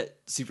 It's just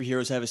that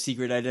superheroes have a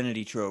secret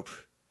identity trope.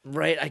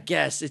 Right, I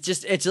guess. It's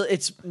just,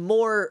 it's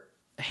more...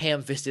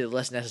 ham-fisted,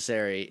 less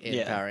necessary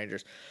in Power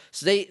Rangers.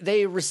 So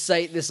they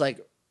recite this,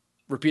 like,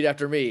 repeat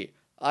after me,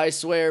 I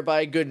swear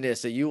by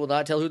goodness that you will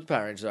not tell who the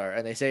Power Rangers are.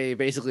 And they say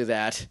basically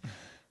that.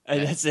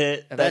 And that's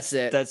it. And that's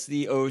it. That's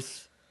the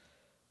oath.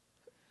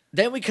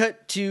 Then we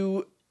cut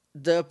to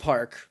the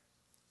park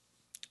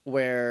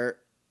where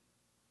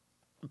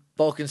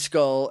Bulk and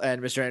Skull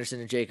and Mr. Anderson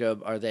and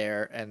Jacob are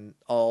there, and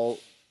all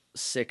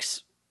 3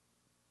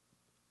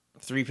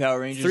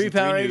 Power Rangers. 3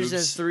 Power Rangers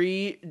and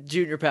 3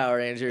 Junior Power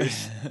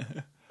Rangers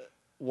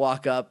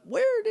walk up.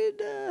 Where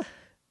did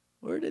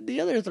Where did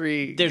the other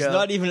three There's go?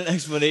 not even an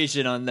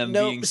explanation on them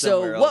being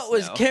somewhere else. So what else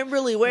was now.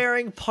 Kimberly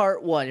wearing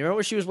part 1? You remember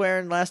what she was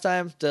wearing last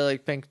time? The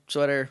like pink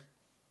sweater,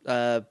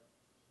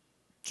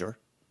 Sure.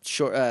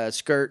 short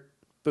skirt,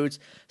 boots.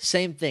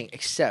 Same thing,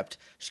 except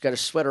she's got her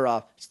sweater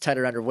off. It's tight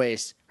around her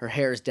waist. Her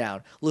hair is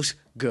down. Looks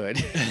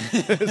good.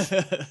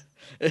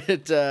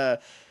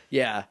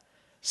 Yeah.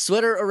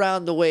 Sweater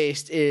around the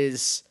waist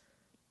is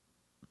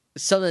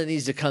something that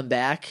needs to come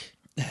back.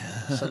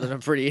 Something I'm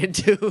pretty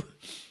into.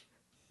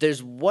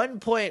 There's one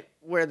point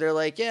where they're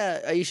like,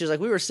 yeah, Aisha's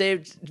like, we were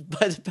saved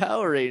by the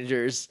Power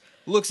Rangers.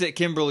 Looks at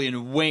Kimberly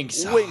and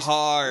winks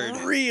hard.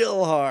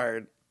 Real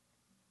hard.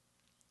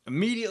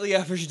 Immediately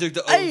after she took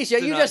the oath.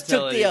 Aisha, you just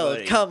tell took the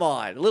anybody. oath. Come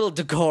on. A little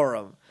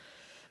decorum.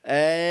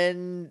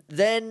 And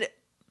then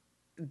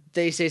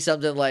they say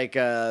something like,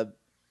 I'll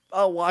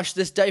wash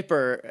this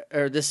diaper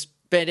or this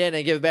bandana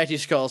and give it back to you,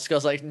 Skull.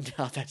 Skull's like,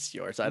 no, that's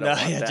yours. I don't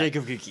want that.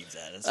 Jacob can keep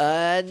that. That's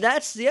And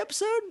that's the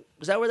episode?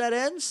 Is that where that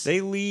ends?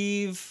 They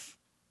leave.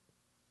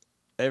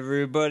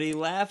 Everybody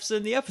laughs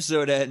and the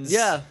episode ends.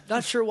 Yeah.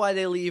 Not sure why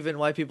they leave and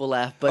why people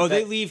laugh. But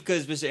they leave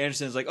because Mr.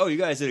 Anderson's like, oh, you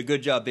guys did a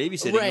good job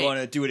babysitting. Right. You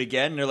want to do it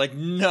again? And they're like,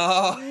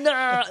 no.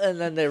 Nah, and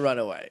then they run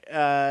away.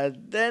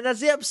 Then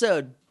that's the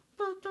episode.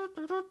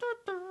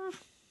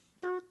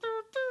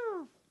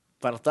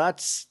 Final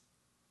thoughts?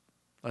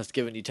 I was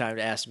giving you time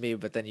to ask me,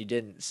 but then you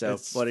didn't. So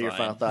what are your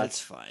final thoughts?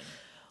 That's fine.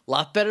 A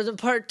lot better than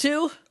part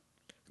 2?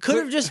 Could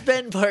have just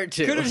been part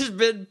 2. Could have just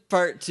been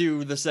part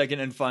 2, the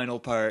second and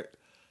final part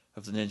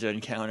of the ninja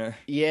encounter.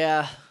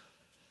 Yeah.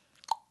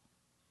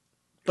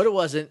 But it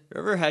wasn't.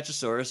 Remember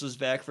Hatchosaurus was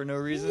back for no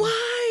reason?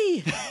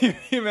 Why? You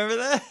remember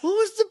that? What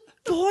was the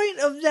point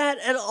of that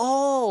at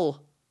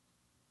all?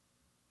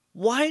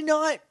 Why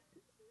not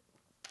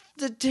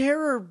the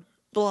Terror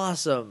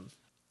Blossom?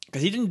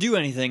 Because he didn't do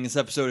anything this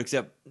episode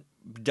except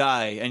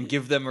die and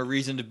give them a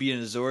reason to be in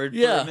a Zord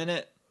for a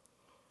minute.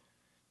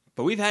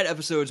 But we've had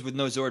episodes with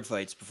no Zord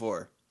fights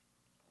before.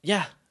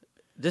 Yeah.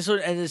 This one,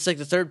 and it's like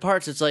the third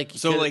part, so it's like...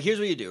 So, like, here's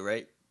what you do,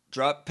 right?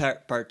 Drop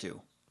part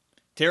 2.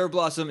 Terror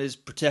Blossom is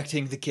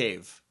protecting the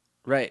cave.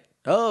 Right.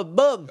 Oh,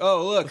 boom!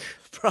 Oh, look.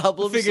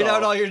 Problem Figured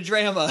solved. out all your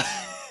drama.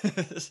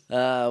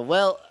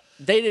 Well,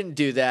 they didn't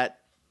do that.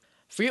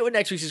 Forget what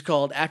next week's is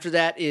called. After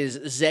that is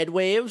Z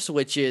Waves,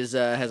 which is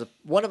has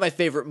one of my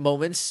favorite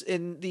moments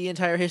in the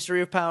entire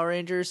history of Power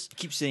Rangers. I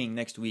keep saying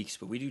next week's,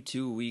 but we do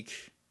 2 a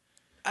week.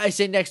 I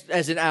say next,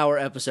 as in our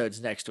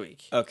episodes next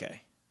week.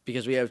 Okay.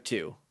 Because we have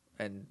 2.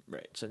 And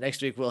right. So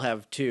next week we'll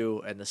have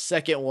 2, and the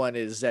second one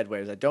is Z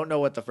Waves. I don't know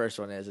what the first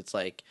one is. It's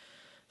like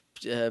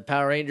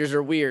Power Rangers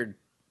are weird.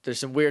 There's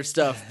some weird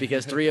stuff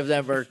because 3 of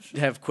them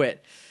have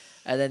quit.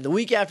 And then the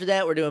week after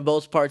that, we're doing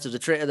both parts of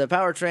the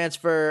power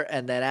transfer,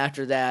 and then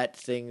after that,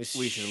 things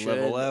should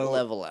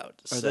level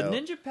out. Are the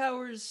Ninja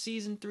Powers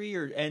season 3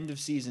 or end of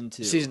season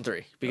 2? Season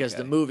 3, because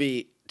the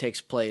movie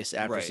takes place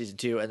after Right. season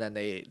 2, and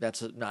then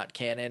that's not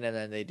canon, and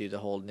then they do the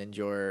whole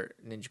Ninja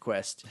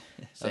Quest.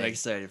 I'm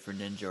excited for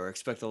Ninjor.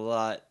 Expect a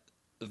lot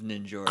of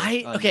Ninjor.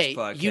 Okay, this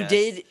podcast.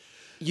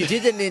 you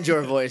did the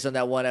Ninja voice on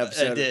that one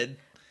episode. I did,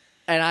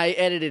 and I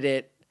edited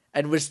it.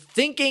 And was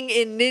thinking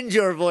in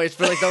Ninja voice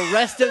for like the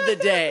rest of the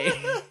day.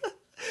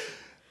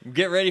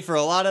 Get ready for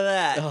a lot of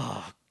that.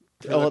 Oh,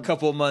 a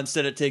couple of months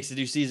that it takes to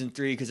do season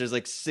 3 because there's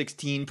like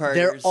 16 parters.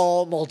 They're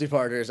all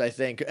multi-parters, I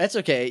think. That's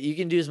okay. You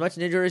can do as much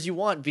Ninja as you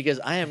want because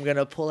I am going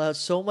to pull out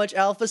so much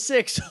Alpha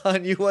 6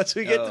 on you once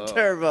we get to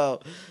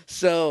Turbo.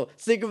 So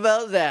think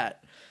about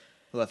that.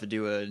 We'll have to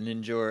do a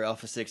Ninja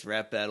Alpha 6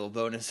 rap battle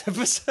bonus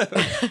episode.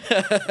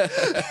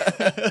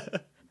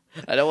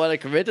 I don't want to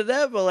commit to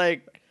that, but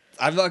like...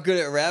 I'm not good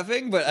at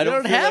rapping, but I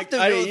don't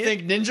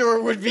think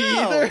Ninja would be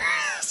either.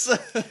 So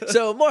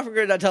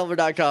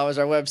morphingrid.tumblr.com is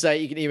our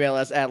website. You can email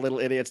us at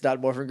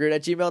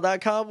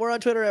littleidiots.morphingrid@gmail.com. We're on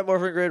Twitter at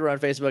morphingrid. We're on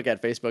Facebook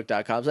at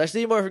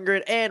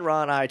facebook.com/themorphingrid. And we're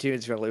on iTunes.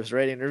 If you want to leave us a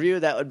rating and review,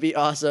 that would be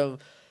awesome.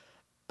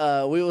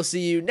 We will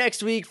see you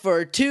next week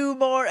for 2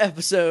 more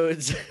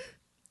episodes.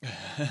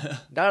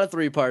 Not a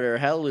 3-parter.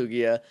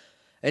 Hallelujah.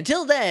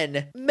 Until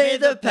then, may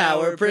the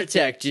power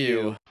protect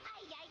you.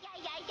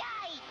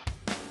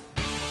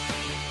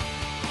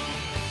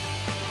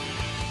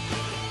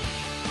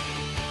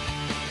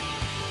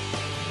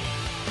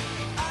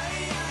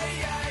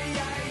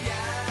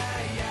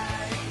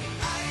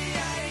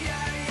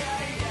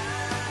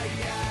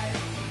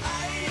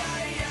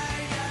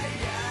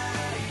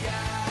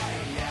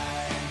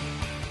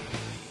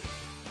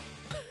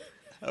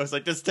 I was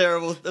like, that's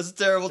terrible. That's a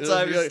terrible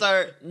time to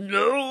start.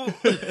 No.